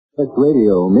This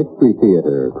Radio Mystery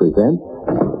Theater presents...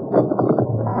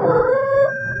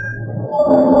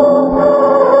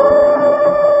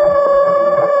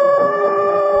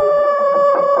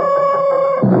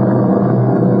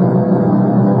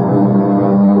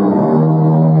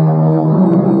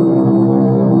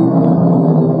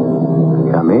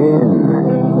 Come in.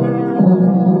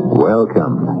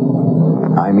 Welcome.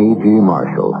 I'm E.G.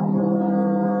 Marshall.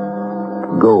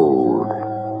 Gold.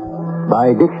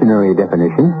 By dictionary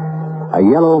definition, a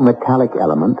yellow metallic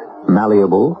element,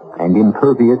 malleable and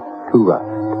impervious to rust.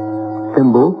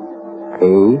 Symbol,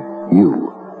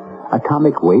 AU.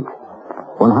 Atomic weight,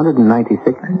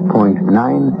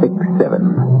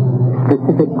 196.967.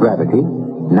 Specific gravity,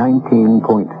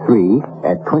 19.3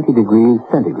 at 20 degrees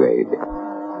centigrade.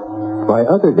 By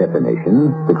other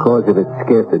definitions, because of its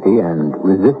scarcity and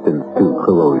resistance to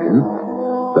corrosion,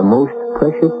 the most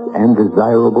precious and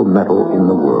desirable metal in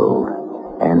the world,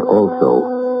 and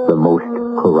also the most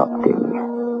corrupting.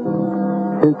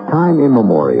 Since time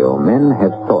immemorial, men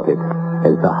have sought it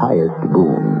as the highest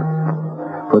boon.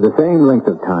 For the same length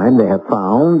of time, they have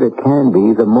found it can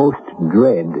be the most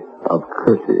dread of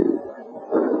curses.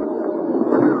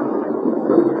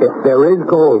 If there is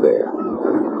gold there,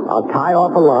 I'll tie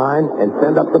off a line and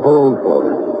send up the balloon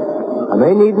floater. I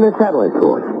may need an acetylene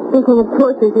torch. Speaking of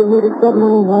torches, you'll need a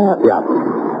submarine lamp. Yeah.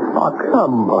 Oh,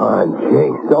 come on,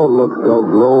 Chase. Don't look so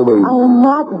gloomy. I am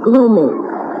not gloomy.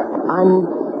 I'm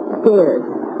scared.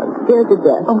 I'm scared to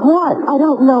death. Of what? I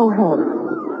don't know, Hank.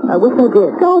 I wish I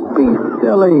did. Don't be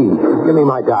silly. Give me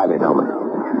my diving helmet.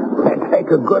 And take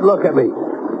a good look at me.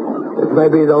 This may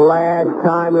be the last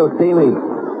time you'll see me.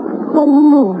 What do you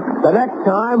mean? The next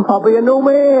time, I'll be a new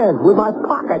man with my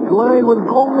pockets lined with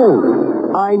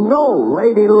gold. I know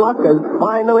Lady Luck has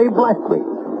finally blessed me.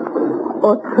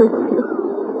 Or cursed you.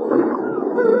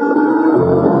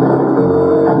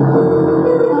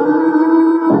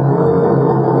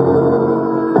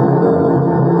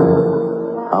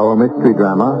 Our mystery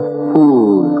drama,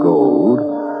 Fool's Gold,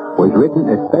 was written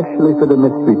especially for the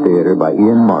Mystery Theater by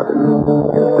Ian Martin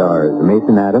and stars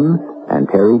Mason Adams and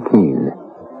Terry Keane.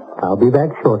 I'll be back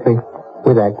shortly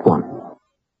with Act One.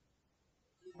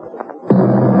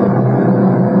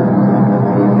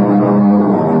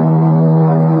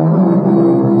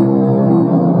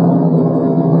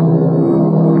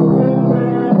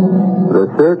 The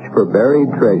search for buried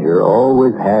treasure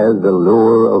always has the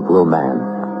lure of romance.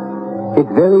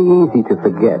 It's very easy to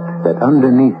forget that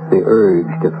underneath the urge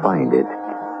to find it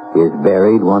is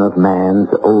buried one of man's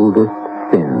oldest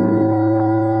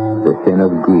sins, the sin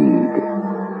of greed,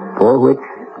 for which,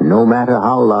 no matter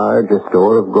how large a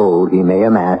store of gold he may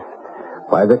amass,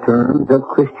 by the terms of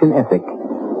Christian ethic,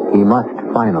 he must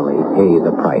finally pay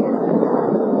the price.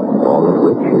 All of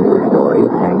which is the story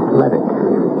of Hank Levitt.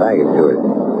 Thank you, Stuart.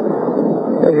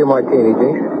 There's your martini,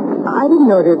 Jinx. I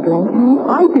didn't order a drink, Hank.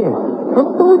 I did. For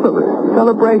both of us.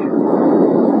 Celebration.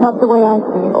 Not the way I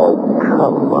see it. Oh,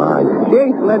 come on.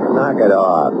 Jinx, let's knock it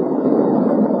off.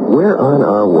 We're on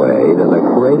our way to the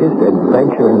greatest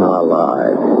adventure in our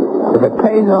lives. If it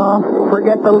pays off,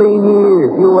 forget the lean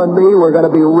years. You and me, we're going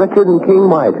to be richer than King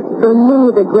Midas. For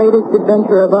me, the greatest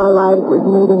adventure of our lives was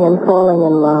meeting and falling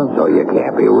in love. So you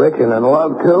can't be rich and in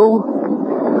love, too?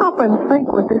 Stop and think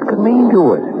what this could mean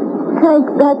to us.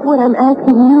 Hank, that's what I'm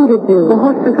asking you to do. Well,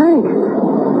 what's to think?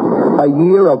 A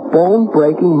year of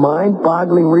bone-breaking,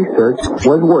 mind-boggling research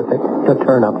was worth it to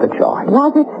turn up the chart.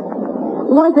 Was it?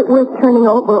 Was it worth turning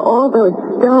over all those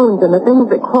stones and the things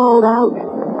that crawled out?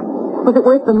 Was it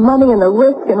worth the money and the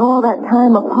risk and all that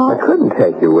time I apart? couldn't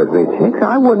take you with me, Chicks.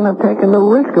 I wouldn't have taken the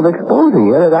risk of exposing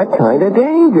you to that kind of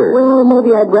danger. Well,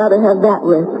 maybe I'd rather have that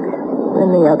risk than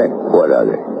the other. What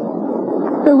other?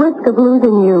 The risk of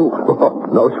losing you. Oh,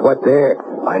 no sweat there.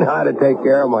 I know how to take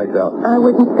care of myself. I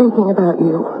wasn't thinking about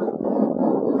you.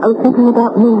 I was thinking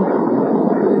about me.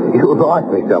 You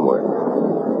lost me somewhere.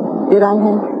 Did I,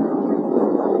 Hank?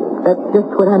 That's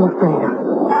just what I'm afraid of.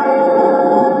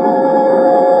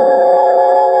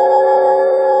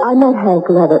 I met Hank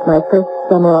Levitt my first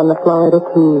summer on the Florida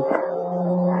Keys.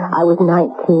 I was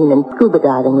 19 and scuba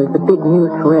diving was the big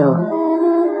new thrill.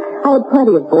 I had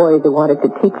plenty of boys who wanted to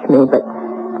teach me, but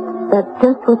that's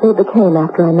just what they became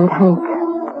after I met Hank.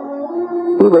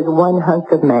 He was one hunk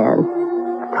of man.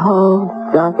 Tall,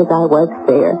 dark as I was,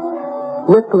 fair.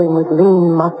 Rippling with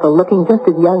lean muscle, looking just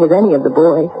as young as any of the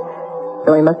boys,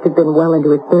 though he must have been well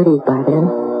into his 30s by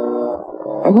then.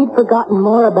 And he'd forgotten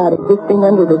more about existing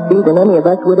under the sea than any of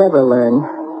us would ever learn.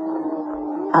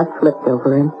 I slipped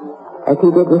over him, as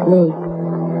he did with me.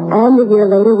 And a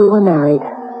year later, we were married.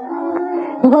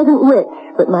 He wasn't rich,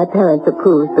 but my parents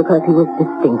approved because he was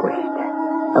distinguished.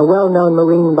 a well-known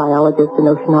marine biologist and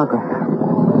oceanographer.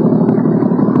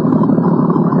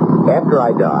 After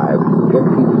I dive, just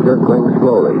keep circling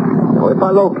slowly. Now, if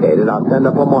I locate it, I'll send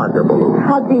up a marker balloon.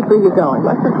 How deep are you going?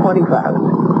 Less than 20 fathoms.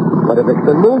 But if it's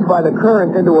been moved by the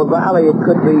current into a valley, it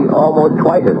could be almost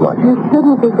twice as much. You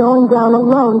shouldn't be going down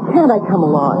alone. Can't I come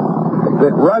along? It's a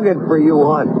bit rugged for you,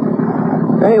 hon.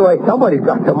 Anyway, somebody's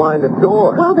got to mind the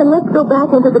door. Well, then let's go back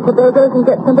into the Tobagos and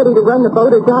get somebody to run the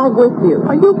boat or dive with you.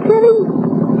 Are you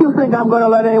kidding? You think I'm going to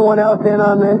let anyone else in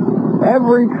on this?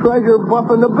 Every treasure buff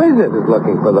in the business is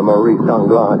looking for the Maurice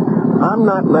Sanglan. I'm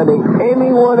not letting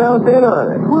anyone else in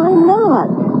on it. Why not?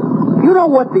 You know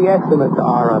what the estimates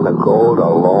are on the gold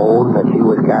alone that she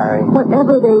was carrying?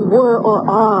 Whatever they were or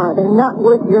are, they're not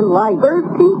worth your life.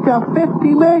 30 to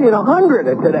 50 million, 100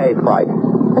 at today's price.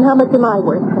 And how much am I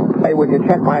worth? Hey, would you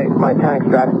check my tank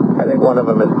straps? I think one of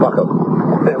them is buckled.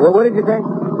 What did you say?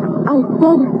 I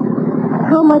said,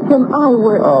 how much am I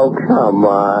worth? Oh, come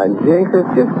on, Jinx.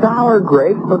 It's just sour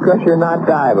grapes because you're not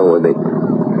diving with me.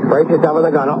 Brace yourself in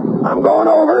the gun. Oh, I'm going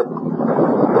over.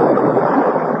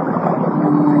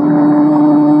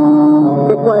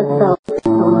 It was so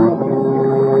right.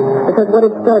 Because what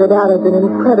had started out as an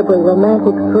incredibly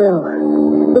romantic thrill,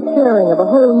 the sharing of a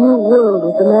whole new world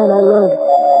with the man I loved,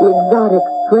 the exotic,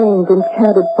 strange,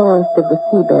 enchanted forest of the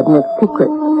seabed and its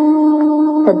secrets,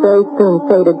 had very soon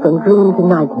faded from dream to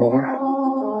nightmare.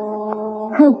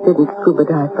 Hank didn't scuba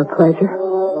dive for pleasure,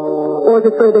 or to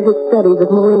further his studies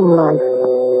of marine life.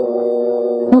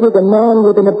 He was a man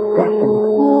with an obsession,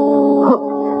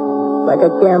 hooked like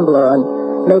a gambler on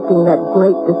making that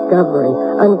great discovery,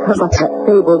 uncover that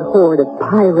fabled hoard of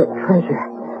pirate treasure.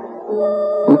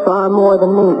 And far more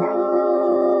than me,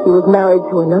 he was married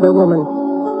to another woman,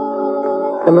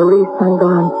 the Maurice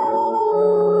Sanglan,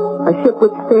 a ship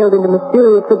which sailed into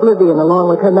mysterious oblivion along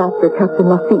with her master, Captain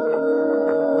Lafitte,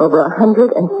 over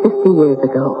 150 years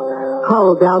ago,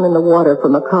 hauled down in the water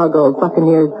from a cargo of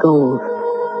Buccaneer's gold.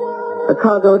 A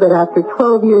cargo that after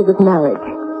 12 years of marriage,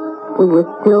 we were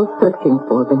still searching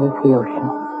for beneath the ocean.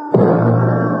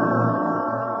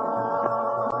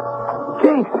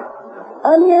 Jinx!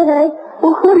 I'm here, Hank.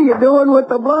 Well, what are you doing with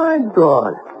the blinds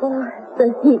drawn?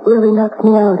 The heat really knocks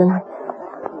me out, and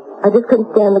I just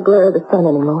couldn't stand the glare of the sun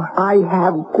anymore. I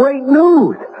have great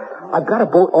news. I've got a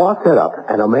boat all set up,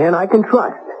 and a man I can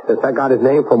trust, since I got his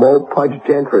name from old Pudge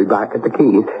Gentry back at the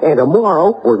Keys. And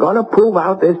tomorrow, we're going to prove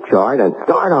out this chart and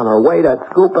start on our way to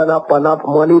scooping up enough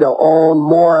money to own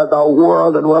more of the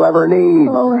world than we'll ever need.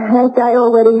 Oh, Hank, I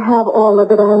already have all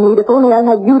of it I need. If only I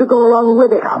had you to go along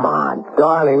with it. Come on,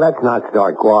 darling, let's not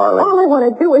start quarreling. All I want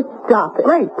to do is stop it.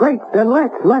 Great. Then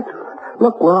let's.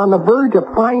 Look, we're on the verge of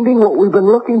finding what we've been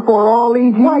looking for all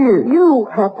these years. What you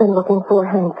have been looking for,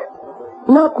 Hank.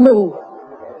 Not me.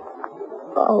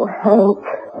 Oh, Hank.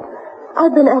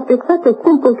 I've been after such a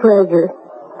simple treasure,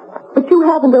 but you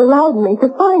haven't allowed me to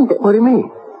find it. What do you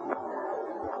mean?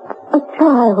 A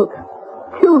child.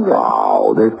 Children.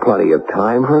 Oh, there's plenty of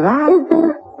time for that. Is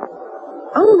there?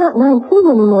 I'm not 19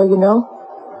 anymore, you know.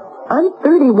 I'm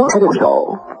 31.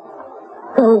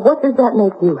 So what does that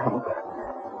make you, Hank?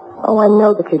 Oh, I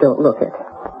know that you don't look it.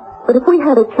 But if we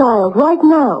had a child right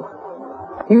now,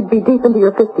 you'd be deep into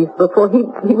your 50s before he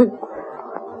was...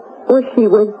 or she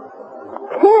was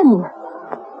 10.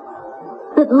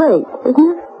 Bit late, isn't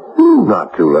it?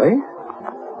 Not too late.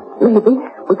 Maybe.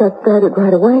 We got started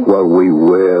right away. Well, we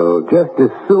will. Just as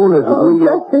soon as we...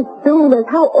 just as soon as...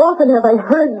 How often have I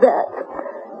heard that?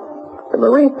 The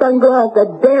Maurice Sanglan,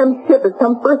 that damn ship, has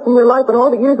come first in your life in all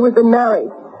the years we've been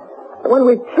married. The one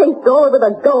we've chased all over the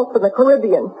Gulf and the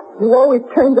Caribbean. You always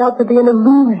turned out to be an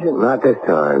illusion. Not this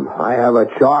time. I have a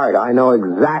chart. I know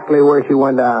exactly where she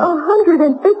went down.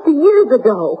 150 years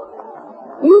ago.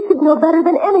 You should know better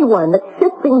than anyone that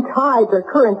shifting tides or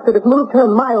currents could have moved her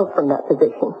miles from that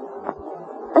position.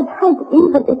 And Hank,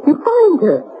 even if you find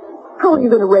her, how are you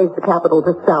going to raise the capital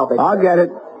to salvage her? I'll get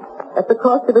it. At the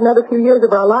cost of another few years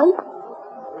of our life?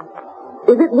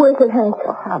 Is it worth it, Hank?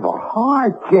 Oh, have a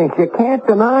heart, Jinx. You can't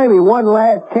deny me one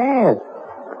last chance.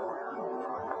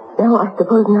 No, I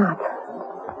suppose not.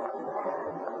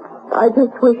 I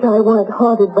just wish I weren't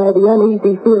haunted by the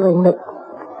uneasy feeling that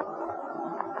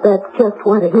that's just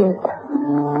what it is.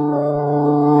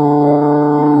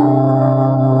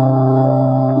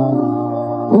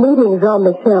 Meeting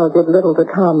Jean-Michel did little to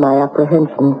calm my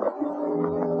apprehensions.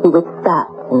 He was fat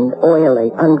and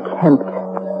oily, unkempt,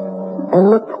 and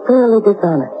looked fairly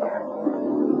dishonest.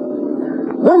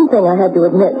 One thing I had to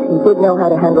admit, he did know how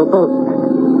to handle boats.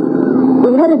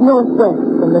 We headed northwest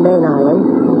from the main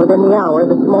island. Within the hour,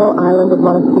 the small island of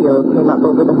Montecito came up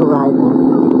over the horizon.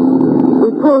 We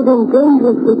pulled in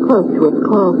dangerously close to its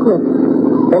coral cliffs,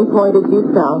 then pointed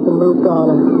due south and moved on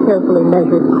a carefully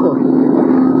measured course.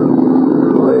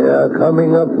 We are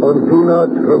coming up on 2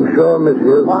 knots from shore,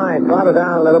 monsieur. Fine. Throttle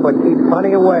down a little, but keep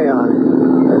plenty away on it.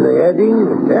 And the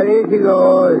heading? Steady as she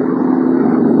goes.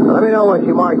 Let me know when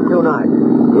she marks 2 knots.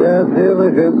 Yes, sir,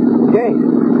 monsieur. James.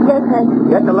 Yes,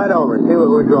 Hank. Get the lead over and see what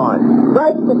we're drawing.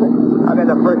 Right, Skipper. I'll get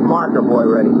the first marker boy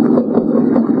ready.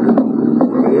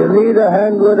 You need a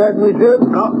hand with that, monsieur?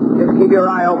 No, just keep your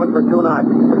eye open for 2 knots.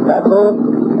 That's all?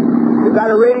 You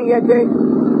got a reading yet, James?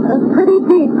 Pretty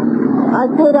deep.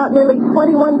 I've paid out nearly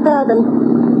 21 fathoms.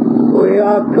 We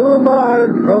are 2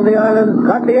 miles from the island.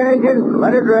 Cut the engine.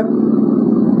 Let it drip.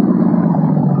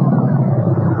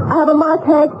 I have a mark,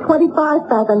 Hank, 25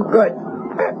 fathoms. Good.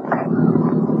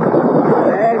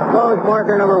 There's closed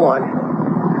marker number 1.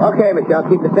 Okay, Michelle,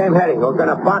 keep the same heading. We're going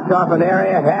to box off an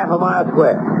area half a mile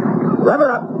square. Rev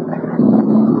her up.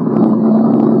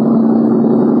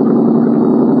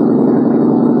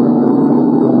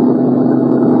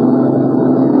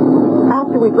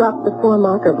 After we dropped the 4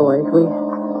 marker buoys, we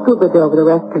scuba dove the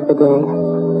rest of the day.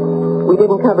 We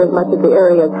didn't cover as much of the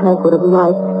area as Hank would have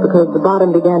liked because the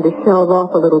bottom began to shelve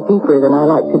off a little deeper than I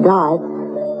like to dive,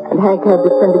 and Hank had to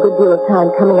spend a good deal of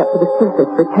time coming up to the surface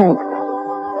for tanks.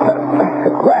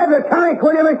 Grab the tank,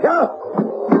 will you, Michelle?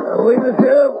 Oui,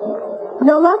 monsieur.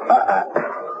 No luck?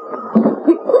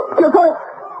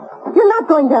 You're not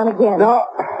going down again. No,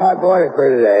 I bought it for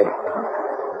today.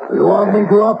 You want me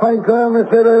to up anchor,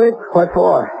 Mr. Levitt? What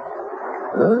for?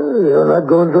 You're not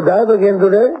going to dive again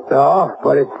today? No,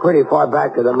 but it's pretty far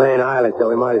back to the main island, so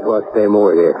we might as well stay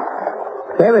moored here.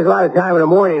 Save us a lot of time in the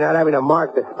morning not having to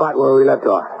mark the spot where we left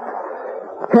off.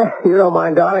 You don't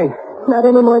mind, darling? Not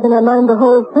any more than I mind the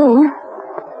whole thing.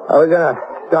 Are we going to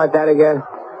start that again?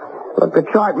 Look, the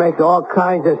chart makes all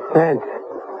kinds of sense.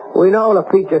 We know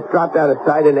Lafitte just dropped out of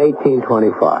sight in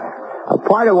 1825. A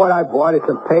part of what I bought is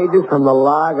some pages from the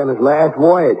log on his last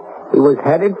voyage. He was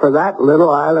headed for that little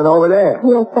island over there.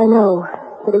 Yes, I know.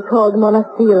 It is called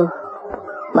Monasil.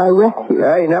 My refuge.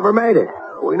 Yeah, he never made it.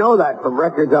 We know that from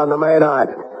records on the main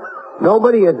island.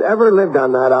 Nobody has ever lived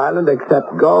on that island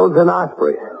except gulls and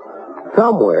ospreys.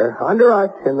 Somewhere under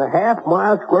us in the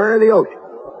half-mile square of the ocean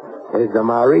is the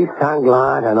Maurice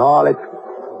Sanglant and all its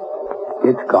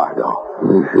cargo.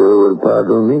 Monsieur will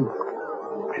pardon me?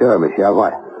 Sure, Monsieur.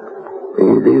 What?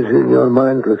 It is in your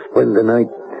mind to spend the night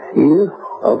here,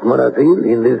 off Monasil,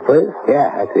 in this place?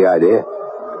 Yeah, that's the idea.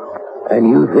 And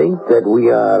you think that we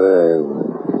are,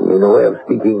 in a way of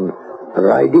speaking,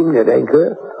 riding at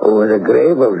anchor over the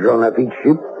grave of Jean Lafitte's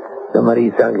ship, the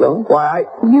Maurice Sanglant? Why,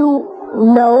 You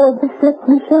know of the ship,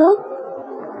 Michel?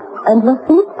 And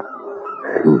Lafitte?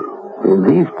 In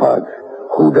these parts,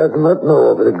 who does not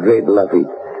know of the great Lafitte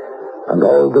and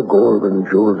all the gold and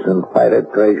jewels and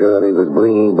pirate treasure he was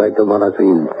bringing back to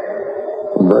Monasil?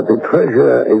 But the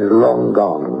treasure is long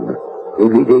gone.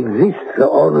 If it exists,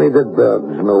 only the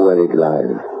birds know where it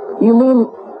lies. You mean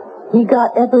he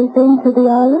got everything to the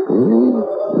island?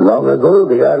 Long ago,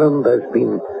 the island has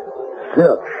been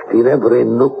searched in every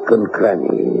nook and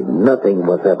cranny. Nothing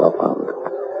was ever found.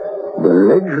 The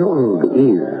legend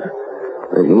is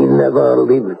that he never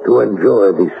lived to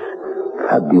enjoy this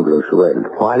fabulous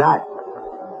wealth. Why not?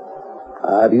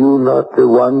 Are you not the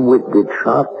one with the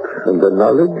chart and the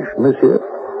knowledge, monsieur?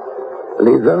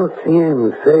 Les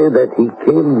anciens say that he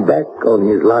came back on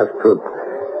his last trip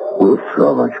with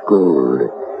so much gold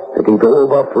that it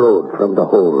overflowed from the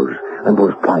holes and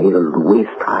was piled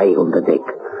waist high on the deck.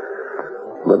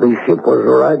 But the ship was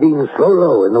riding so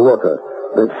low in the water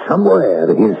that somewhere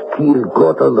his keel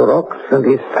caught on the rocks and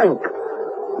he sank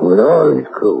with all his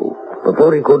crew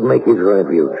before he could make his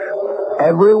refuge.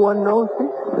 Everyone knows this?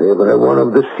 Every one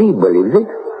of the sea believes it.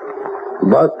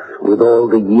 But with all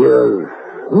the years,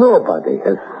 nobody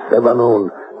has ever known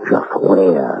just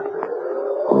where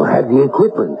or had the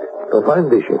equipment to find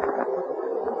the ship.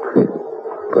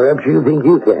 Perhaps you think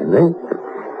you can, eh?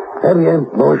 Eh bien,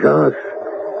 bon chance.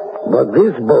 But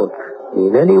this boat,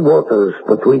 in any waters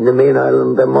between the main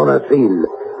island and Monasil,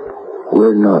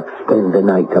 will not spend the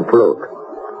night afloat.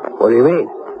 What do you mean?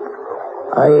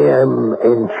 I am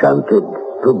enchanted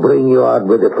to bring you out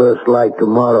with the first light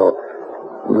tomorrow,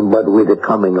 but with the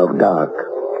coming of dark,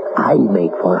 I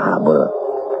make for harbor.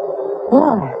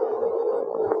 Why?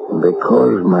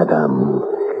 Because, madame,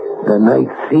 the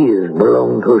night seas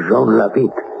belong to Jean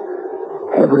Lafitte.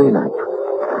 Every night,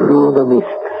 through the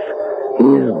mists,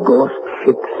 his ghost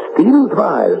ship still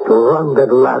tries to run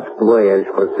that last voyage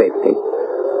for safety.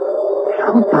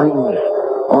 Sometimes,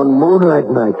 on moonlight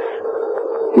nights,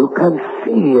 you can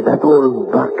see that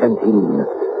old barkentine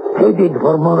headed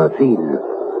for Monasil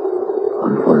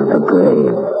and for the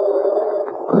grave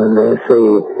And they say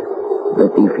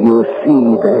that if you see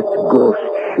that ghost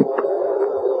ship,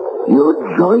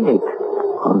 you join it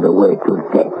on the way to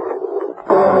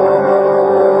death.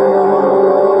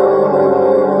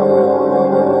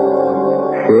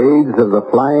 Shades of the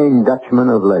Flying Dutchman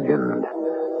of legend,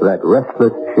 that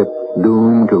restless ship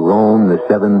doomed to roam the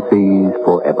seven seas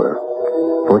forever,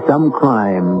 for some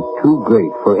crime too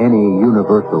great for any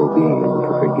universal being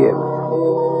to forgive.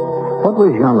 What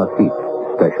was Jean Lafitte's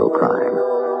special crime?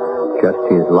 Just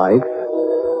his life?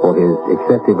 Or his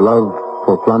excessive love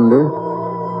for plunder?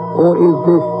 Or is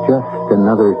this just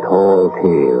another tall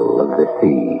tale of the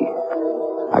sea?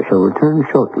 I shall return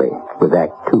shortly with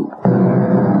Act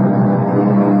 2.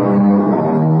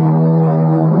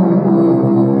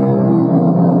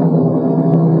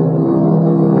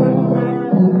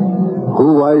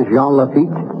 Who was Jean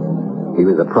Lafitte? He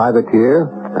was a privateer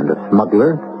and a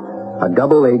smuggler, a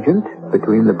double agent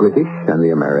between the British and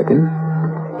the Americans.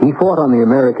 He fought on the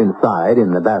American side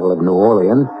in the Battle of New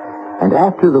Orleans, and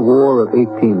after the War of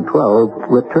 1812,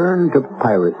 returned to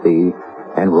piracy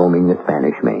and roaming the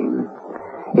Spanish Main.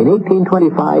 In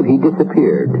 1825, he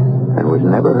disappeared and was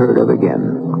never heard of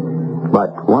again.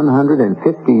 But 150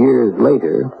 years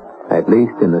later, at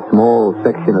least in the small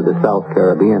section of the South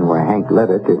Caribbean where Hank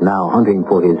Levitt is now hunting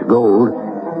for his gold,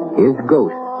 his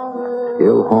ghost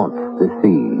still haunts the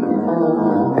seas.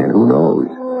 And who knows,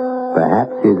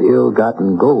 perhaps his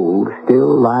ill-gotten gold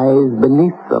still lies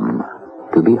beneath them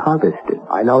to be harvested.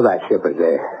 I know that ship is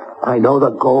there. I know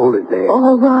the gold is there.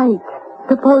 All right.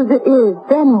 Suppose it is.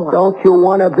 Then what? Don't you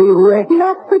want to be rich?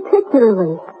 Not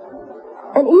particularly.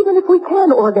 And even if we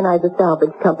can organize a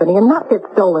salvage company and not get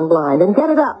stolen blind and get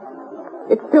it up,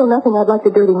 it's still nothing I'd like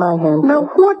to dirty my hands Now,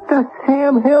 with. what the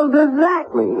Sam Hill does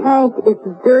that mean? Hank, it's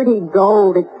dirty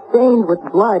gold. It's stained with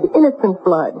blood, innocent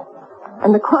blood,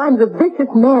 and the crimes of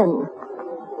vicious men.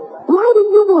 Why do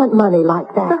you want money like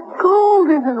The that? gold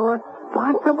isn't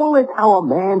responsible. It's how a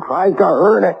man tries to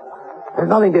earn it. There's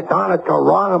nothing dishonest or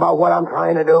wrong about what I'm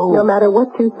trying to do. No matter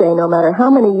what you say, no matter how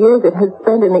many years it has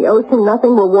spent in the ocean,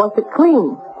 nothing will wash it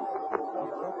clean.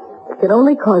 It can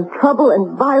only cause trouble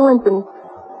and violence and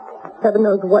heaven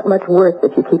knows what much worse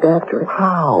if you keep after it.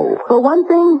 How? For one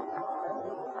thing,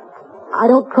 I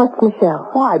don't trust Michel.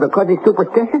 Why? Because he's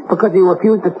superstitious? Because he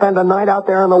refused to spend a night out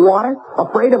there in the water?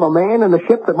 Afraid of a man in the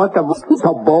ship that must have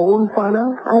a bone by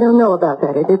now? I don't know about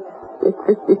that.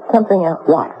 It's something else.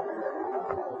 What?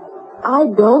 I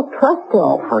don't trust him.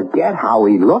 Oh, forget how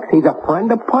he looks. He's a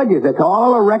friend of Pudge's. It's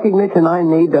all the recognition I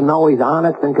need to know he's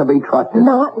honest and can be trusted.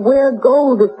 Not where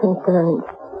gold is concerned.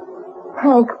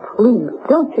 Hank, please,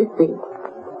 don't you see?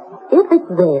 If it's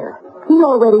there, he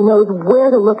already knows where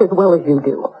to look as well as you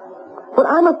do. What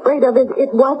I'm afraid of is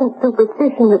it wasn't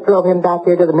superstition that drove him back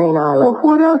here to the main island. Well,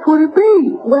 what else would it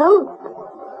be? Well,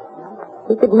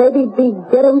 he could maybe be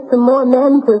getting some more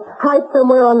men to hide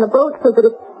somewhere on the boat so that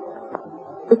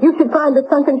if you should find the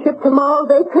sunken ship tomorrow,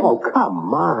 they could... Oh,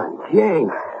 come on, Jane.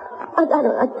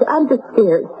 I'm just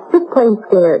scared. Just plain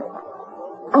scared.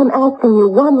 I'm asking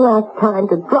you one last time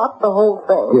to drop the whole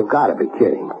thing. You've got to be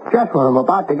kidding. Just when I'm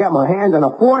about to get my hands on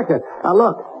a fortune. Now,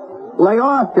 look, lay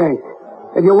off, Jane.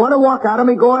 If you want to walk out of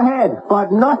me, go ahead.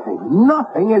 But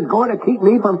nothing is going to keep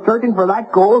me from searching for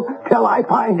that gold till I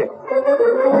find it.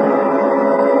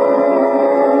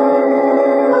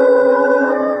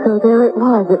 So there it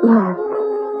was at last.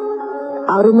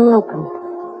 Out in the open.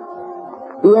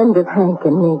 The end of Hank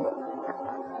and me.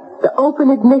 The open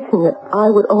admission that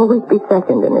I would always be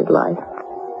second in his life.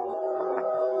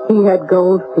 He had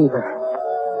gold fever.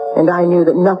 And I knew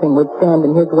that nothing would stand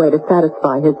in his way to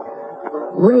satisfy his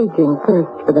raging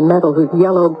thirst for the metal whose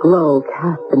yellow glow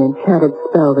cast an enchanted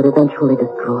spell that eventually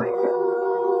destroys.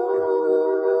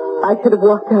 I should have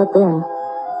walked out then,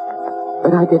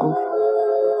 but I didn't.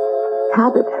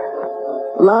 Habit,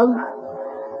 love,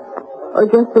 or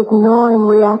just this gnawing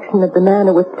reaction that the man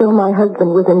who was still my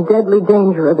husband was in deadly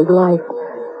danger of his life.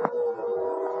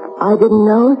 I didn't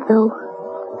know, so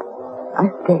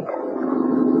I stayed.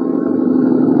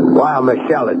 While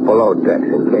Michelle is below decks,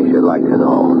 in case you'd like to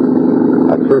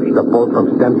know. I searched the boat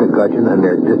from stem to gudgeon, and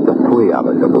there's just the three of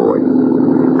us aboard.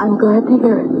 I'm glad to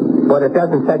hear it. But it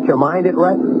doesn't set your mind at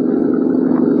rest?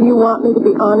 Do you want me to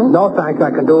be honest? No, thanks.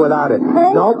 I can do without it.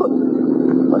 Hey. Nope.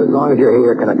 But as long as you're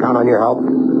here, can I count on your help?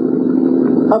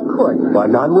 Of course.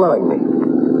 But unwillingly.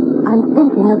 I'm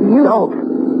thinking of you. Don't.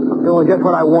 I'm doing just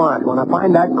what I want. When I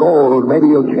find that gold, maybe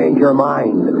you'll change your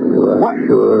mind. You are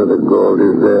sure the gold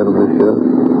is there,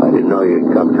 Michelle? I didn't know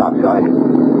you'd come topside.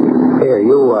 Here,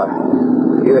 you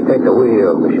take the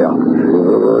wheel, Michelle.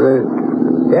 Sure.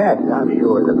 Yes, I'm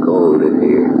sure the gold is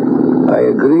here. I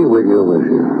agree with you,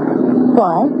 Monsieur.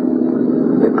 Why?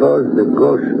 Because the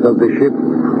ghost of the ship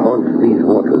haunts these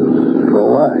waters. For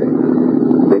why?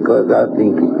 Because I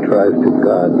think it tries to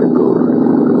guard the gold.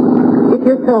 If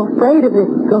you're so afraid of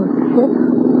this ghost ship,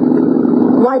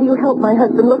 why do you help my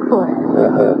husband look for it?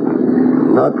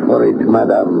 Not for it,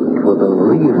 madame, for the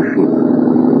real ship.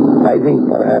 I think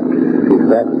perhaps if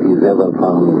that is ever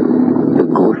found, the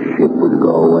ghost ship would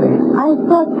go away. I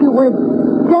thought you were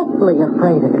deathly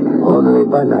afraid of it. Only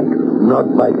by night,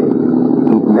 not by day.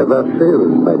 It never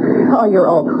sails by day. Oh, you're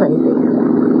all crazy.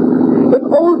 If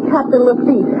old Captain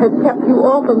Lafitte has kept you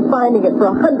all from finding it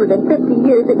for 150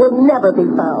 years, it will never be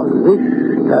found. This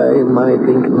time, I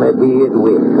think maybe it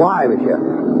will. Why, monsieur?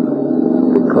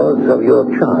 Because of your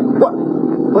chart.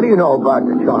 What do you know about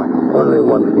the chart? Only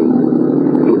one thing.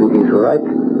 If it is right,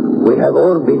 we have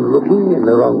all been looking in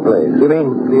the wrong place. You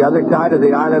mean the other side of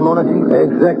the island, Monacy?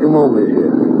 Exactement, monsieur.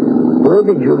 Where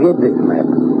did you get this map?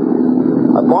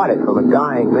 I bought it from a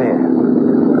dying man.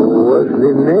 Was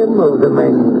the name of the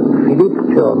man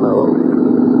Philippe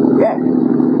Tourneau? Yes.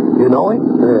 You know him?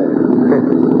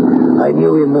 I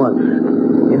knew him once,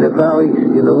 in the Far East,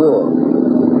 in the war.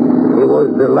 He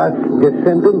was the last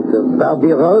descendant of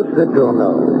Barbiros de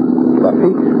Tourneau.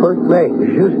 Lafitte's first mate.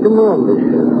 Justement,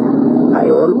 monsieur. I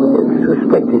always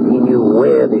suspected he knew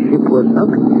where the ship was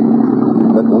sunk.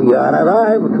 But we are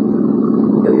arrived.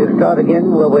 Will you start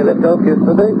again where we left off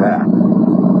yesterday?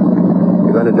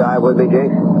 You going to dive with me,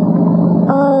 Jake?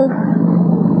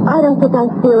 I don't think I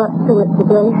feel up to it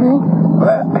today, Hank.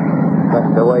 Well,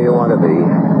 that's the way you want to be.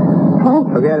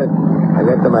 Hank? Forget it. I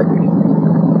get the message.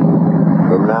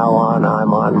 From now on,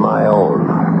 I'm on my own.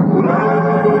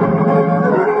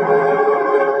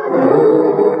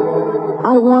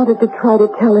 I wanted to try to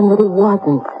tell him that he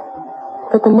wasn't.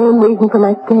 But the main reason for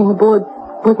my staying aboard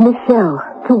was Michelle,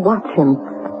 to watch him,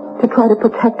 to try to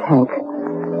protect Hank.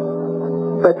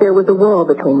 But there was a wall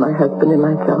between my husband and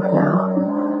myself now.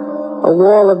 A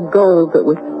wall of gold that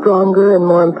was stronger and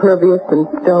more impervious than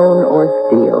stone or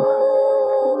steel.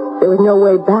 There was no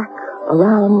way back,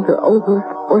 around, or over,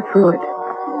 or through it.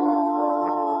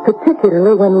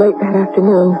 Particularly when late that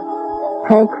afternoon,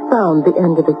 Hank found the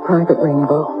end of his private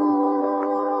rainbow.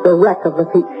 The wreck of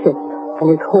Lafitte's ship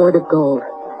and his hoard of gold.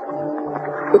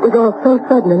 It was all so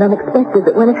sudden and unexpected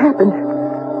that when it happened,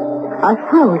 I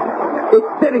froze.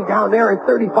 It's sitting down there in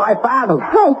 35 fathoms.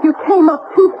 Hank, you came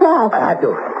up too fast. I had to.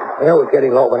 The air was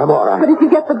getting low, but I'm all right. But if you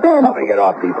get the bend... Help me get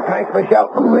off these planks,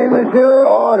 Michelle. Oui, monsieur.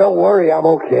 Oh, don't worry. I'm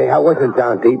okay. I wasn't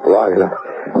down deep long enough.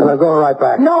 And I'm going right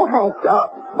back. No, Hank.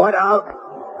 What out?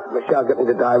 Michelle, get me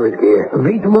the diver's gear.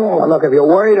 Vite more. Now, look, if you're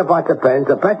worried about the bends,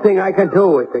 the best thing I can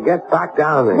do is to get back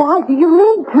down there. Why do you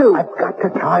need to? I've got to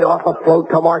tie off a float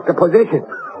to mark the position.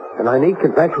 And I need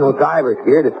conventional diver's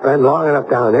gear to spend long enough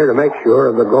down there to make sure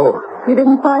of the goal. You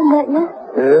didn't find that yet?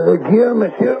 The gear,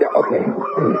 monsieur. Okay.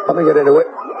 Let me get into it.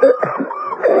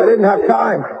 I didn't have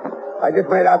time. I just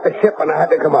made out the ship and I had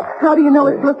to come up. How do you know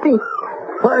it's Lafitte?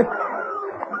 First,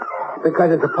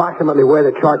 because it's approximately where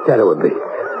the chart said it would be.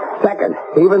 Second,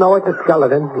 even though it's a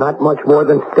skeleton, not much more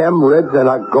than stem, ribs, and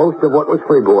a ghost of what was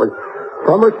freeboard,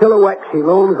 from her silhouette, she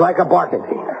looms like a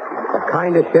barkentine. The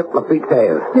kind of ship Lafitte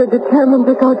sails. You're determined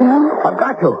to go down? I've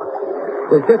got to.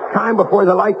 There's just time before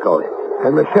the light goes.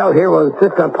 And Michelle here will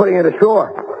insist on putting it ashore.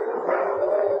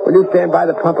 Will you stand by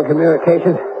the pump of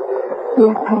communications?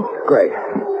 Yes, Hank. Great.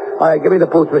 All right, give me the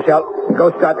boots, Michelle.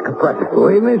 Go start the compressor.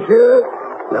 Oui, monsieur.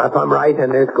 Now, if I'm right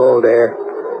and there's gold there,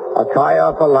 I'll tie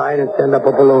off a line and send up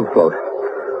a balloon float.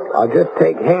 I'll just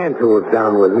take hand tools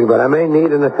down with me, but I may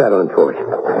need an acetylene torch.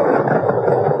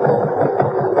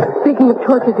 Speaking of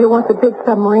torches, you'll want the big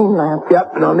submarine lamp.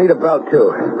 Yep, and I'll need a belt,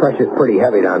 too. Pressure's pretty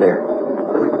heavy down there.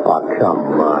 Oh,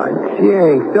 come on,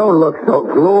 Jinx. Don't look so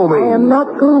gloomy. I am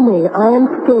not gloomy. I am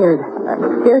scared.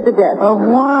 I'm scared to death. Of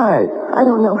what? I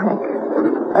don't know, Hank.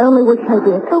 I only wish I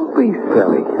did. Don't be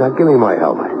silly. Now, give me my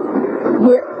helmet.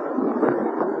 Here.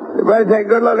 You better take a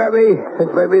good look at me. This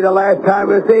may be the last time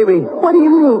you'll see me. What do you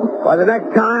mean? By the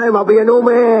next time, I'll be a new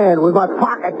man with my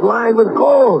pockets lined with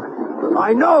gold.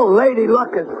 I know Lady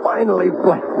Luck has finally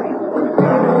blessed me.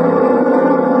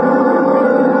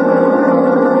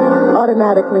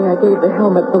 Automatically, I gave the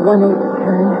helmet the 1/8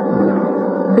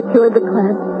 turn, secured the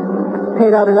clamp,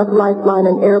 paid out enough lifeline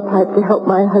and air pipe to help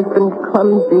my husband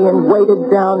clumsy and weighted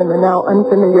down in the now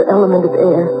unfamiliar element of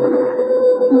air.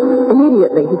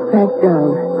 Immediately, he sank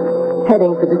down,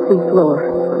 heading for the sea floor.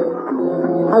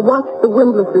 I watched the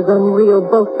windlasses unreel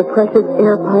both the precious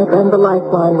air pipe and the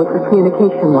lifeline with the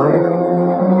communication wire.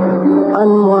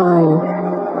 Unwind.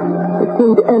 It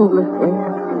seemed endlessly,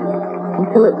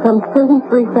 until at some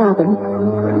 33 fathoms,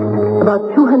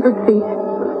 about 200 feet,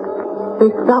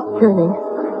 they stopped turning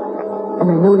and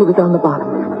I knew he was on the bottom.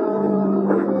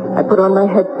 I put on my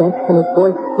headset, and his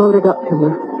voice floated up to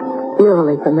me,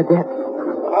 eerily from the depths.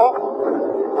 Hank,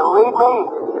 you read me?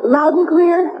 Loud and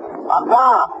clear? I'm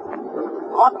down.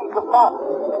 20%.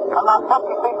 I'm not 50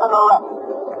 feet from the wreck.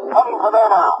 Heading for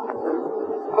there now.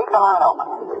 Keep the line open.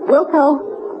 Wilco,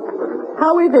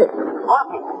 how is it?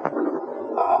 Working.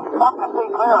 Stop to see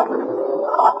clearly.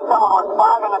 Like someone was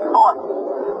firing at torch.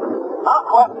 Don't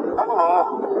quit. Hang there.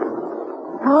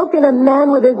 How can a man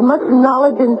with as much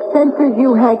knowledge and sense as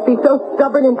you, Hank, be so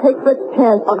stubborn and take such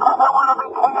chances? Because I want to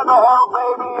be king of the hill,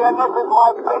 baby, and this is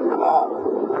my big chance.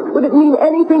 Would it mean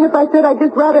anything if I said I'd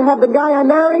just rather have the guy I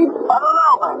married? I don't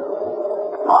know, baby.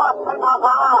 All the signals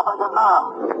are off as of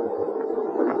now.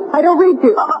 I don't read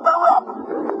you. I'm at the wreck.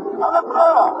 I'm a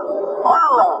prayer.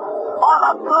 Oil land. All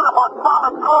that beautiful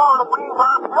solid gold that brings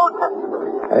our future.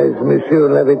 Has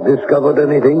Monsieur Levitt discovered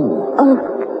anything?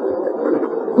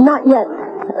 Not yet.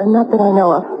 Not that I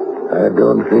know of. I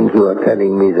don't think you are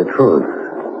telling me the truth.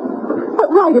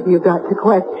 What right have you got to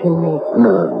question me?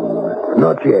 None.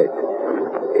 Not yet.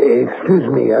 Excuse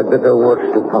me, I'd better watch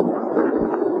the pump.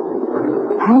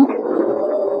 Hank,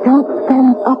 don't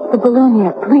send up the balloon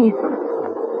yet, please.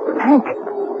 Hank.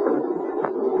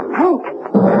 Hank.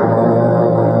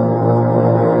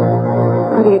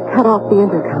 But he had cut off the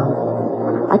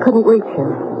intercom. I couldn't reach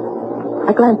him.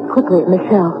 I glanced quickly at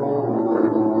Michelle.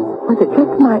 Was it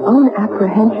just my own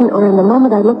apprehension, or in the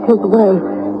moment I looked his way,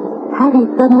 had he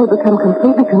suddenly become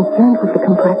completely concerned with the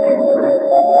compressor?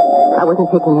 I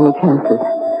wasn't taking any chances.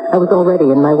 I was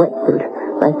already in my wetsuit.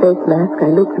 My face mask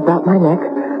I looped about my neck.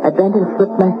 I bent and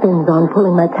slipped my fins on,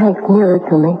 pulling my tanks nearer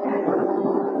to me.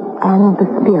 And the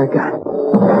spear gun.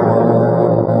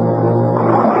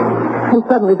 And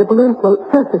suddenly the balloon float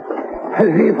surfaced.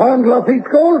 Has he found Lafitte's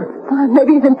gold?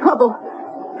 Maybe he's in trouble.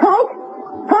 Hank?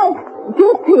 Hank!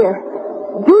 Jinx here.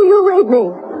 Do you read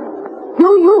me? Do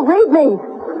you read me?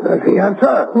 Does he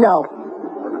answer? No.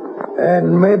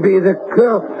 And maybe the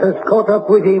curse has caught up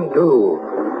with him, too.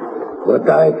 But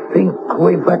I think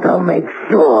we better make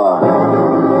sure.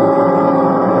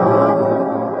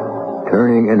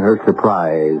 Turning in her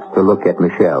surprise to look at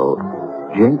Michelle,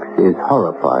 Jinx is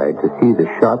horrified to see the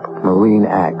sharp marine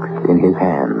axe in his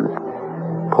hands,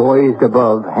 poised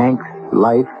above Hank's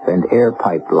life and air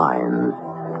pipelines,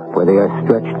 where they are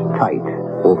stretched tight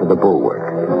over the bulwark,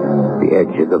 the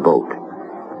edge of the boat.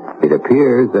 It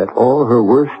appears that all her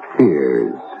worst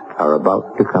fears are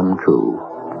about to come true.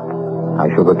 I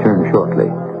shall return shortly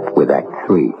with Act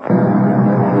 3.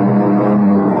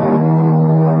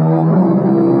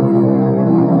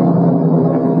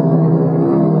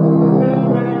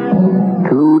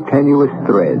 Two tenuous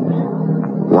threads,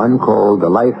 one called the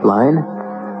lifeline,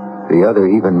 the other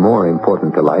even more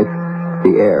important to life,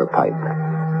 the air pipe.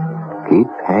 Keep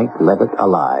Hank Levitt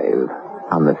alive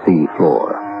on the sea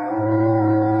floor.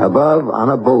 Above, on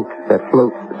a boat that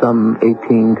floats some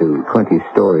 18 to 20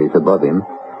 stories above him,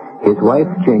 his wife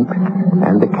Jinx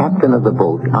and the captain of the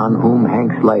boat on whom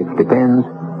Hank's life depends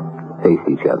face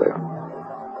each other.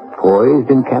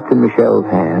 Poised in Captain Michelle's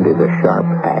hand is a sharp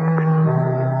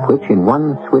axe, which in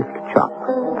one swift chop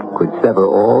could sever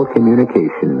all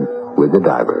communication with the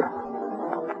diver.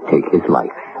 Take his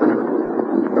life.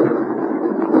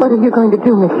 What are you going to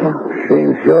do, Michelle?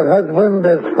 Since your husband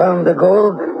has found the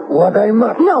gold, what I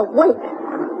must... No, wait.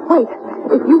 Wait.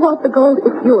 If you want the gold,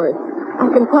 it's yours. I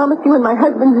can promise you in my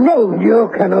husband's name. You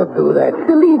cannot do that.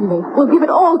 Believe me, we'll give it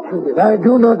all to you. I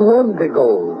do not want the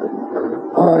gold.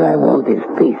 All I want is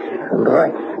peace and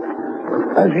rest.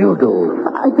 As you do.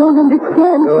 I don't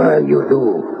understand. Well, you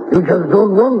do. You just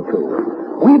don't want to.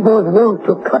 We both want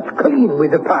to cut clean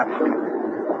with the past.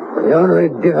 The only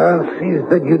difference is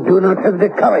that you do not have the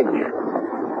courage.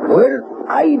 Well,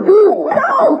 I do.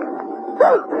 No!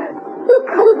 No! You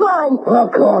cut his line.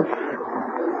 Of course.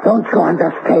 Don't you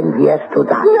understand he has to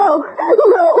die? No!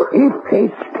 No! If he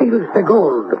steals the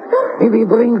gold, if he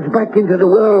brings back into the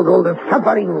world all the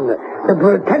suffering, the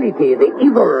brutality, the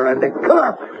evil, and the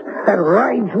curse that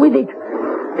rides with it,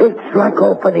 it's like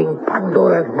opening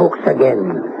Pandora's books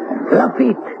again.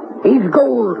 Lafitte, his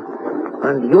gold,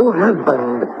 and your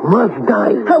husband must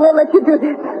die. I won't let you do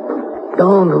this.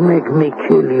 Don't make me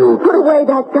kill you. Put away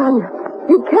that gun.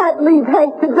 You can't leave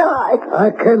Hank to die.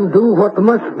 I can do what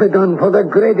must be done for the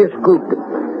greatest good.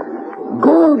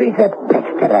 Gold is a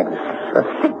pestilence, a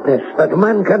sickness that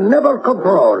man can never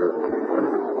control.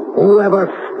 Whoever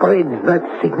spreads that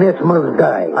sickness must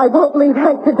die. I won't leave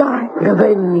Hank to die.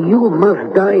 Then you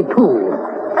must die too.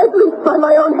 At least by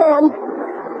my own hand.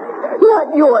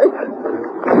 Not yours.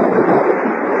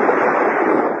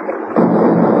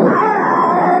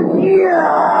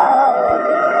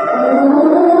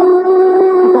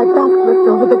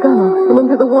 the gunwale and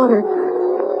into the water.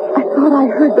 I thought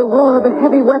I heard the roar of a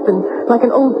heavy weapon, like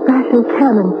an old-fashioned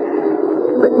cannon.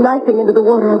 But knifing into the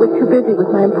water, I was too busy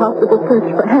with my impossible search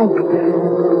for Hank.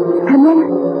 And then,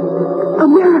 a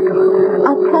miracle.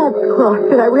 Our paths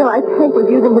crossed, and I realized Hank was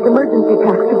using his emergency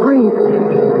pack to breathe.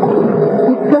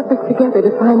 We surfaced together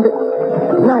to find that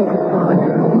night had fallen.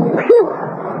 Phew!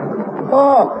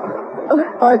 Oh,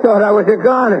 I thought I was a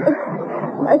goner.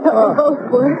 I thought we both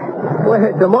were.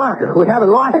 Where's the marker? We haven't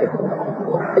lost it.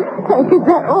 Hank, is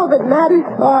that all that matters?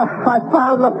 Oh, I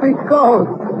found Lafitte's gold.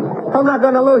 I'm not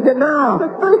going to lose it now. The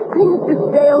first thing is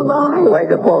to stay alive. Where's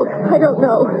the boat? I don't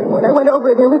know. When I went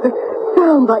over, there was a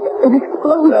sound like an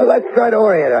explosion. Let's try to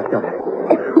orient ourselves.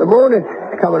 The moon is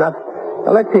coming up.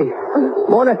 Now, let's see.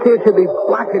 Moon appears to be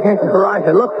black against the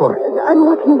horizon. Look for it. I'm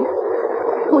looking.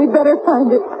 We'd better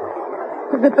find it.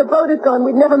 Because if the boat is gone,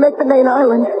 we'd never make the main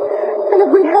island. And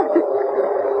if we have to...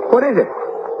 What is it?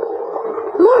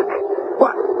 Look!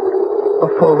 What? A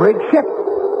full-rigged ship?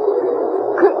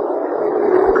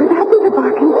 Could that be the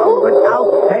barking boat? Without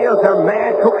sails or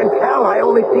mast, who can tell? I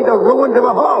only see the ruins of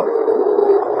a hull.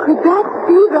 Could that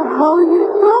be the hull you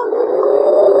saw?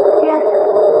 Yes.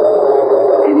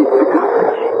 And it's the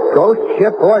ghost. Ghost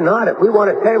ship or not, if we want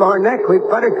to save our necks, we'd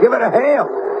better give it a hail.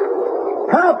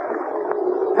 Help!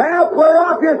 Help! We're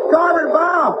off your starboard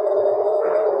bow!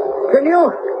 Can you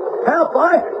help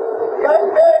us?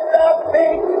 Captain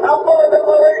Lafitte, aboard the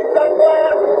Marie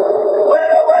Sanglant.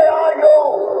 Where are you?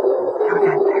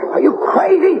 Are you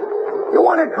crazy? You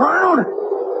want to drown?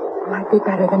 Might be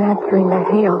better than answering the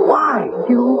hail. Why?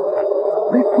 You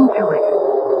listen to it.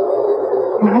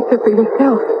 And answer for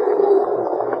yourself.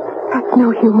 That's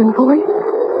no human voice.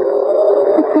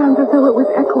 It sounds as though it was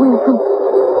echoing from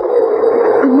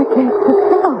the gates of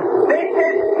hell. This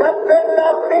is Captain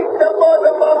Lafitte aboard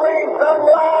the Marie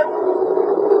Sanglant.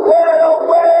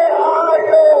 Where are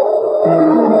you?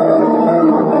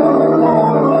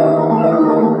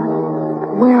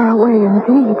 Where away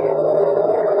indeed?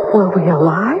 Were we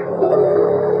alive?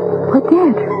 Or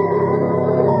dead?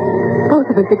 Both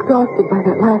of us exhausted by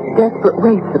that last desperate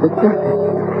race to the surface.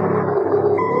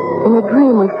 In a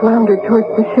dream, we floundered towards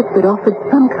the ship that offered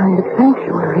some kind of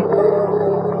sanctuary.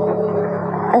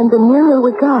 And the nearer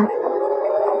we got,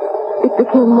 it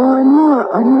became more and more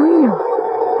unreal.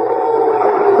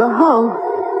 The hull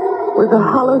was a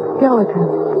hollow skeleton,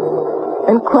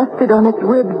 encrusted on its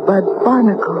ribs by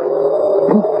barnacles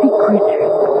and sea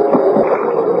creatures.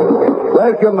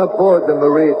 Welcome aboard the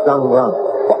Marie Sanglant.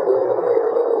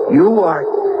 You are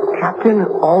Captain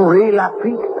Henri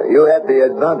Lafitte? You had the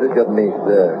advantage of me,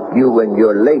 sir. You and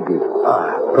your lady.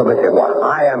 Permettez-moi.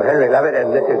 I am Henry Levitt,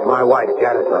 and this is my wife,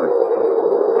 Janice Levitt.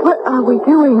 What are we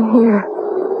doing here?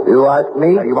 You asked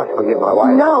me? You must forgive my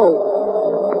wife. No.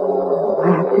 I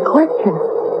have to question.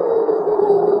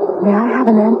 May I have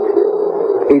an answer?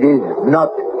 It is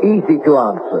not easy to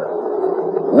answer.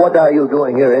 What are you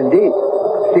doing here indeed?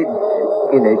 Since,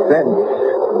 in a sense,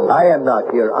 I am not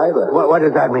here either. What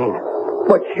does that mean?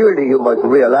 But surely you must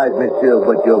realize, monsieur,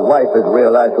 what your wife has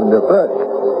realized from the first.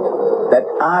 That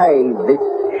this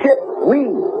ship, we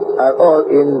are all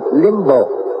in limbo.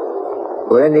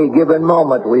 For any given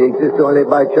moment, we exist only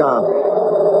by chance.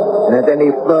 And at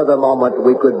any further moment,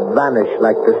 we could vanish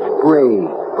like the spray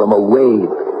from a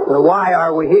wave. Then why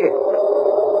are we here?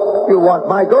 You want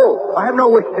my gold? I have no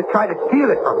wish to try to steal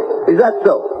it from you. Is that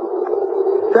so?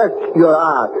 Search your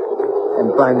heart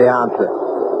and find the answer.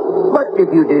 But if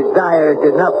you desire it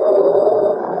enough,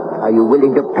 are you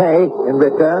willing to pay in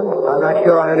return? I'm not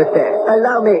sure I understand.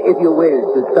 Allow me, if you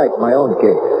will, to cite my own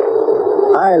case.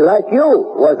 I, like you,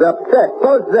 was upset,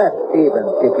 possessed even,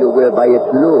 if you will, by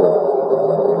its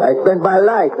lure. I spent my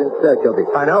life in search of it.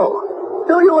 I know.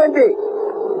 Do you indeed?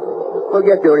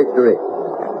 Forget your history.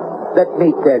 Let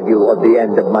me tell you of the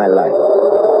end of my life.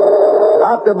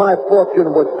 After my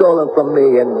fortune was stolen from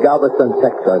me in Galveston,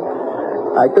 Texas,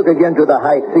 I took again to the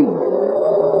high seas.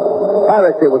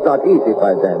 Piracy was not easy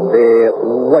by then. The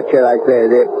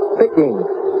pickings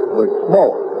were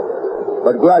small.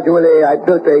 But gradually I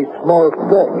built a small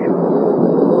fortune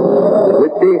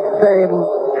with these same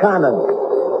cannon,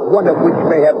 one of which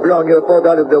may have blown your boat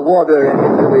out of the water and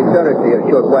into eternity a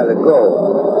short while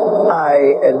ago.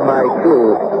 I and my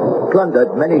crew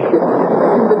plundered many ships.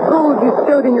 And the gold you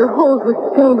stowed in your holds was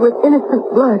stained with innocent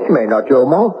blood. May not show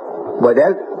more. What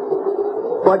else?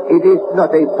 But it is not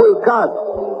a full card.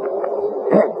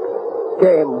 Then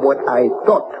came what I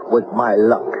thought was my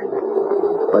luck.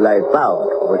 But I found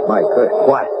was my curse.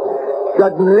 What?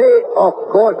 Suddenly, of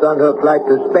course, on her flight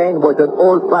to Spain was an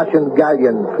old-fashioned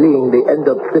galleon fleeing the end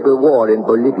of civil war in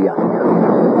Bolivia.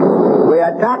 We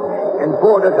attacked and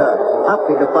boarded her,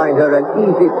 happy to find her an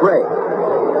easy prey.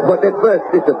 But at first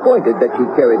disappointed that she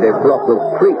carried a flock of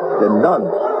priests and nuns.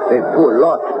 A poor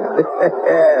lot.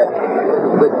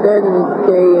 But then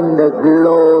came the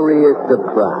glorious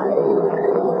surprise.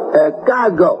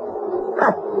 Cargo.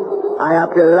 I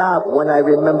have to laugh when I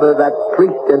remember that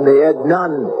priest and the head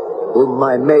nun whom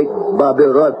my mate Bobby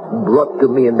Ross brought to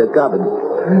me in the cabin.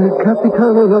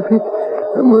 Capitano Lafitte,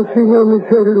 Monsignor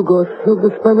Michel Lugos of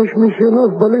the Spanish Mission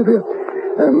of Bolivia.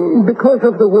 Because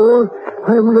of the war,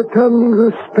 I am returning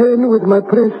to Spain with my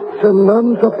priests and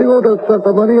nuns of the Order of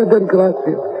Santa Maria del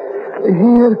Gracia.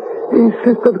 Here is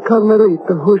Sister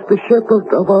Carmelita, who's the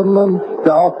shepherd of our nuns.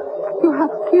 So? You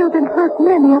have killed and hurt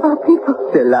many of our people.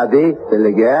 C'est la vie, c'est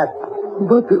la guerre.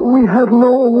 But we have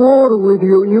no war with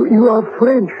you. You are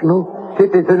French, no?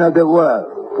 Citizen of the world.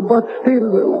 But still,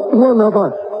 one of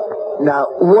us. Now,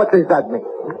 what does that mean?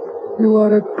 You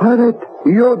are a pirate.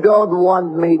 You don't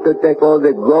want me to take all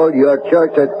the gold your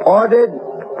church has ordered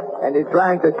and is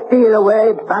trying to steal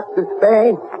away back to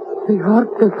Spain? The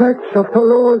artifacts of the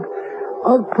Lord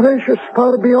are precious,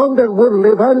 far beyond their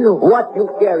worldly value. What you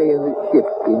carry in the ship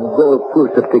in gold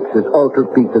crucifixes, altar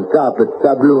pieces, goblets,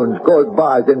 doubloons, gold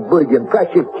bars, and bullion,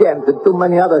 precious gems, and too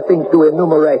many other things to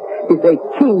enumerate is a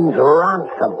king's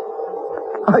ransom.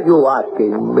 Are you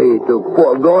asking me to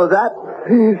forego that?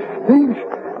 These things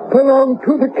belong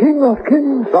to the King of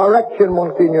Kings. Correction,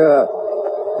 Monsignor.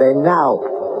 They now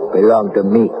belong to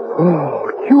me. Oh,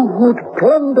 you would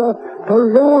plunder the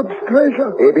Lord's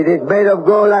treasure. If it is made of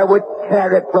gold, I would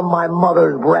tear it from my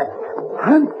mother's breast.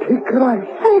 Antichrist.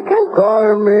 Taken.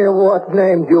 Call me what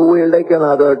names you will. They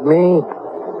cannot hurt me.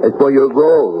 As for your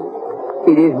gold,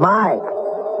 it is mine.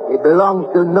 It belongs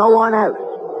to no one else.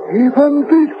 Even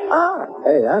this?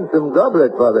 Hey, handsome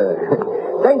goblet, Father.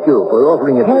 Thank you for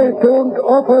offering it to I me. don't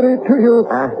offer it to you.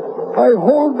 I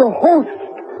hold the host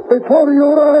before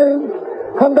your eyes,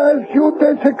 and as you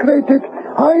desecrate it,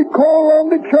 I call on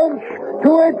the church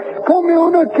to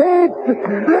excommunicate.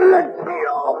 Let me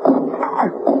off.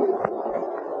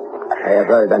 I have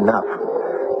heard enough.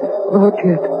 Not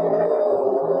yet.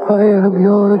 I am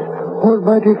yours,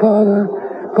 Almighty Father,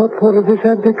 but for this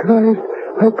Antichrist,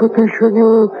 I petition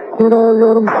you in all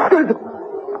your...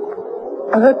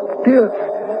 Dear,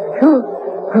 you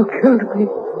have killed me.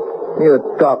 You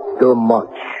talk too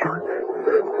much.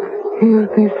 Hear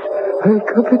this, El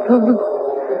Capitano.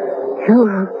 You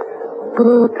have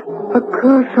brought a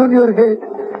curse on your head.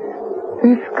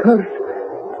 This curse,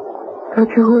 that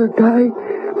you will die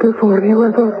before you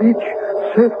ever reach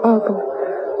safe harbor,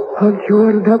 and you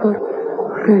will never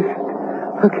rest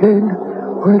again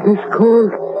where this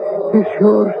gold is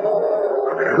yours.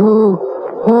 Through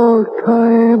all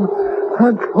time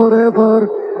and forever,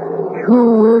 you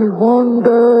will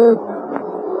wander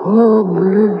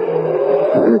homeless.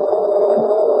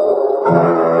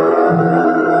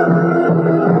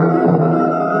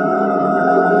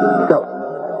 So,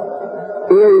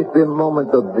 here is the moment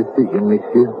of decision,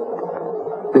 monsieur.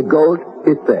 The gold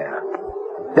is there.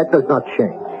 That does not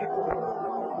change.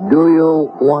 Do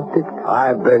you want it?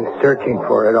 I've been searching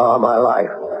for it all my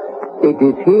life. It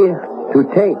is here to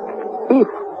take, if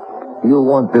you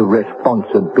want the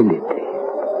responsibility.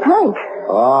 Hank.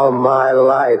 All my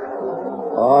life.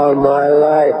 All my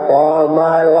life. All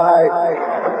my life.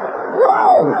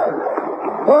 Wow!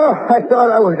 Oh, I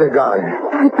thought I was a gun.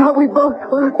 I thought we both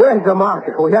were. Where's the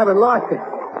market? We haven't lost it.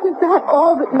 Is that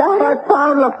all that matters? I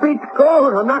found Lafitte's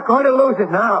gold. I'm not going to lose it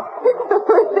now. This is the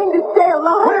first thing to stay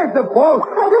alive. Where's the boat?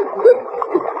 I don't think...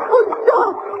 Oh,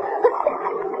 stop.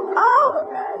 Oh,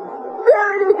 there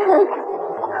it is, Hank.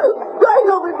 Right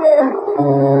over there.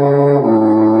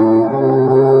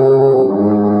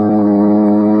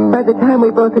 By the time we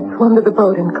both had swum to the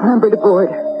boat and clambered aboard,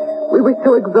 we were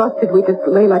so exhausted we just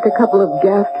lay like a couple of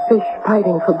gassed fish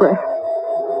fighting for breath.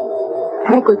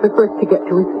 Hank was the first to get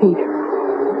to his feet.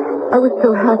 I was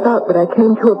so half out that I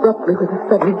came to abruptly with a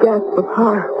sudden gasp of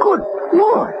horror. Good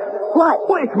Lord! What?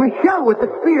 Well, it's Michel with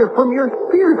the spear from your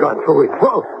spear gun through his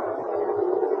throat.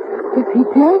 Is he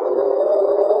dead?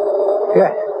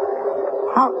 Yes.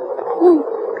 How? Wait,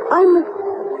 I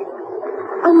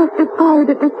must have fired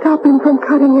it to stop him from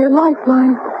cutting your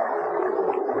lifeline.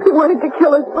 He wanted to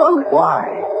kill us both. Why?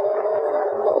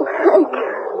 Oh, Hank,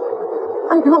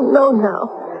 I don't know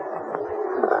now.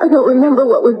 I don't remember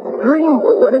what was dream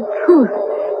or what is truth.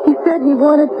 He said he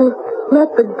wanted to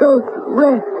let the ghost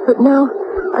rest, but now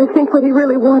I think what he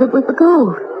really wanted was the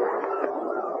gold.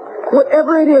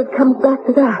 Whatever it is comes back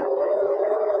to that.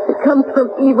 It comes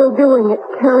from evil doing. It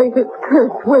carries its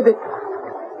curse with it.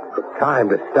 It's time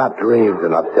to stop dreams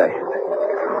and obsessions.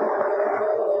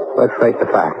 Let's face the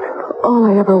fact. All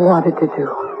I ever wanted to do.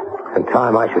 In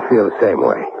time, I should feel the same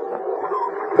way.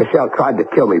 Michelle tried to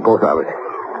kill me, both of us.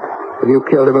 If you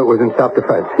killed him, it was in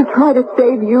self-defense. To try to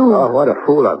save you. Oh, what a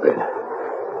fool I've been.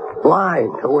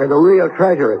 Blind to where the real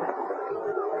treasure is.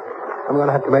 I'm going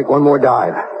to have to make one more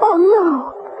dive. Oh,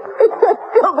 no. It's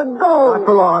still the gold. Not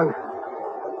for long.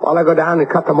 While I go down and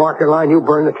cut the marker line, you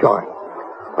burn the chart.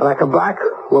 When I come back,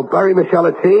 we'll bury Michelle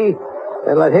at sea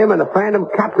and let him and the Phantom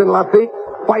Captain Lafitte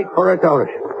fight for its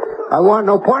ownership. I want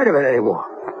no part of it anymore.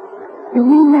 You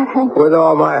mean that, Hank? With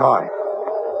all my heart.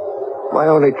 My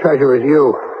only treasure is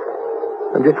you.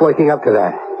 I'm just waking up to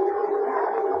that.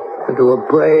 Into a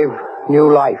brave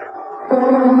new life.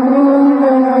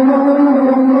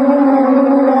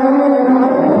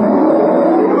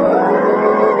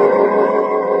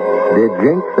 Did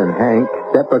Jinx and Hank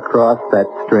step across that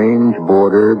strange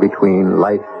border between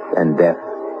life and death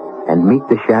and meet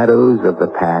the shadows of the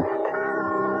past?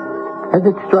 Has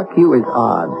it struck you as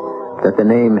odd that the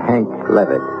name Hank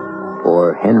Levitt,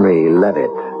 or Henry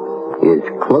Levitt, is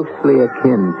closely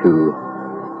akin to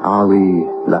Henri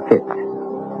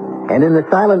Lafitte? And in the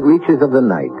silent reaches of the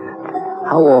night,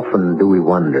 how often do we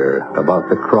wonder about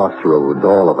the crossroads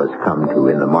all of us come to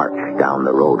in the march down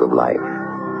the road of life?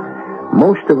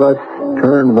 Most of us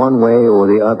turn one way or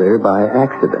the other by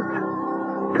accident.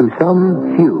 To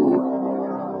some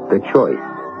few, the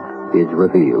choice is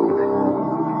revealed.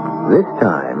 This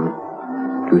time,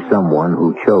 to someone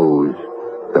who chose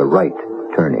the right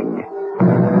turning.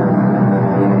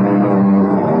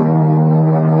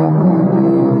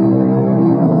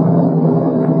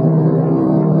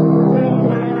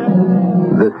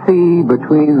 The sea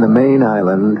between the main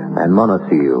island and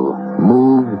Montseal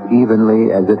moves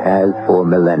evenly as it has for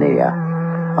millennia,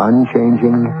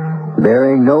 unchanging,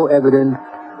 bearing no evidence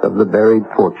of the buried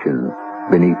fortune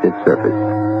beneath its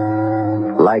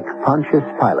surface. Like Pontius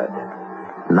Pilate,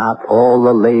 not all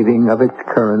the laving of its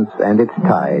currents and its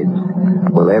tides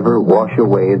will ever wash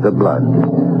away the blood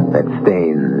that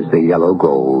stains the yellow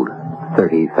gold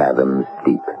 30 fathoms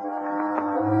deep.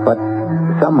 But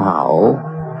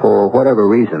somehow, for whatever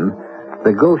reason,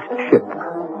 the ghost ship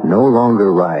no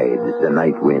longer rides the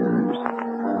night winds.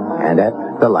 And at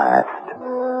the last,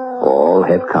 all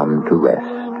have come to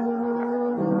rest.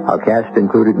 Our cast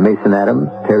included Mason Adams,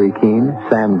 Terry Keane,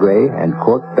 Sam Gray, and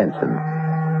Court Benson.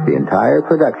 The entire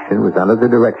production was under the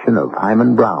direction of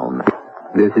Hyman Brown.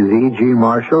 This is E.G.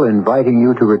 Marshall inviting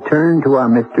you to return to our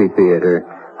Mystery Theater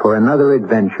for another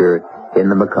adventure in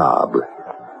the macabre.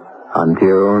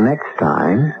 Until next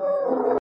time...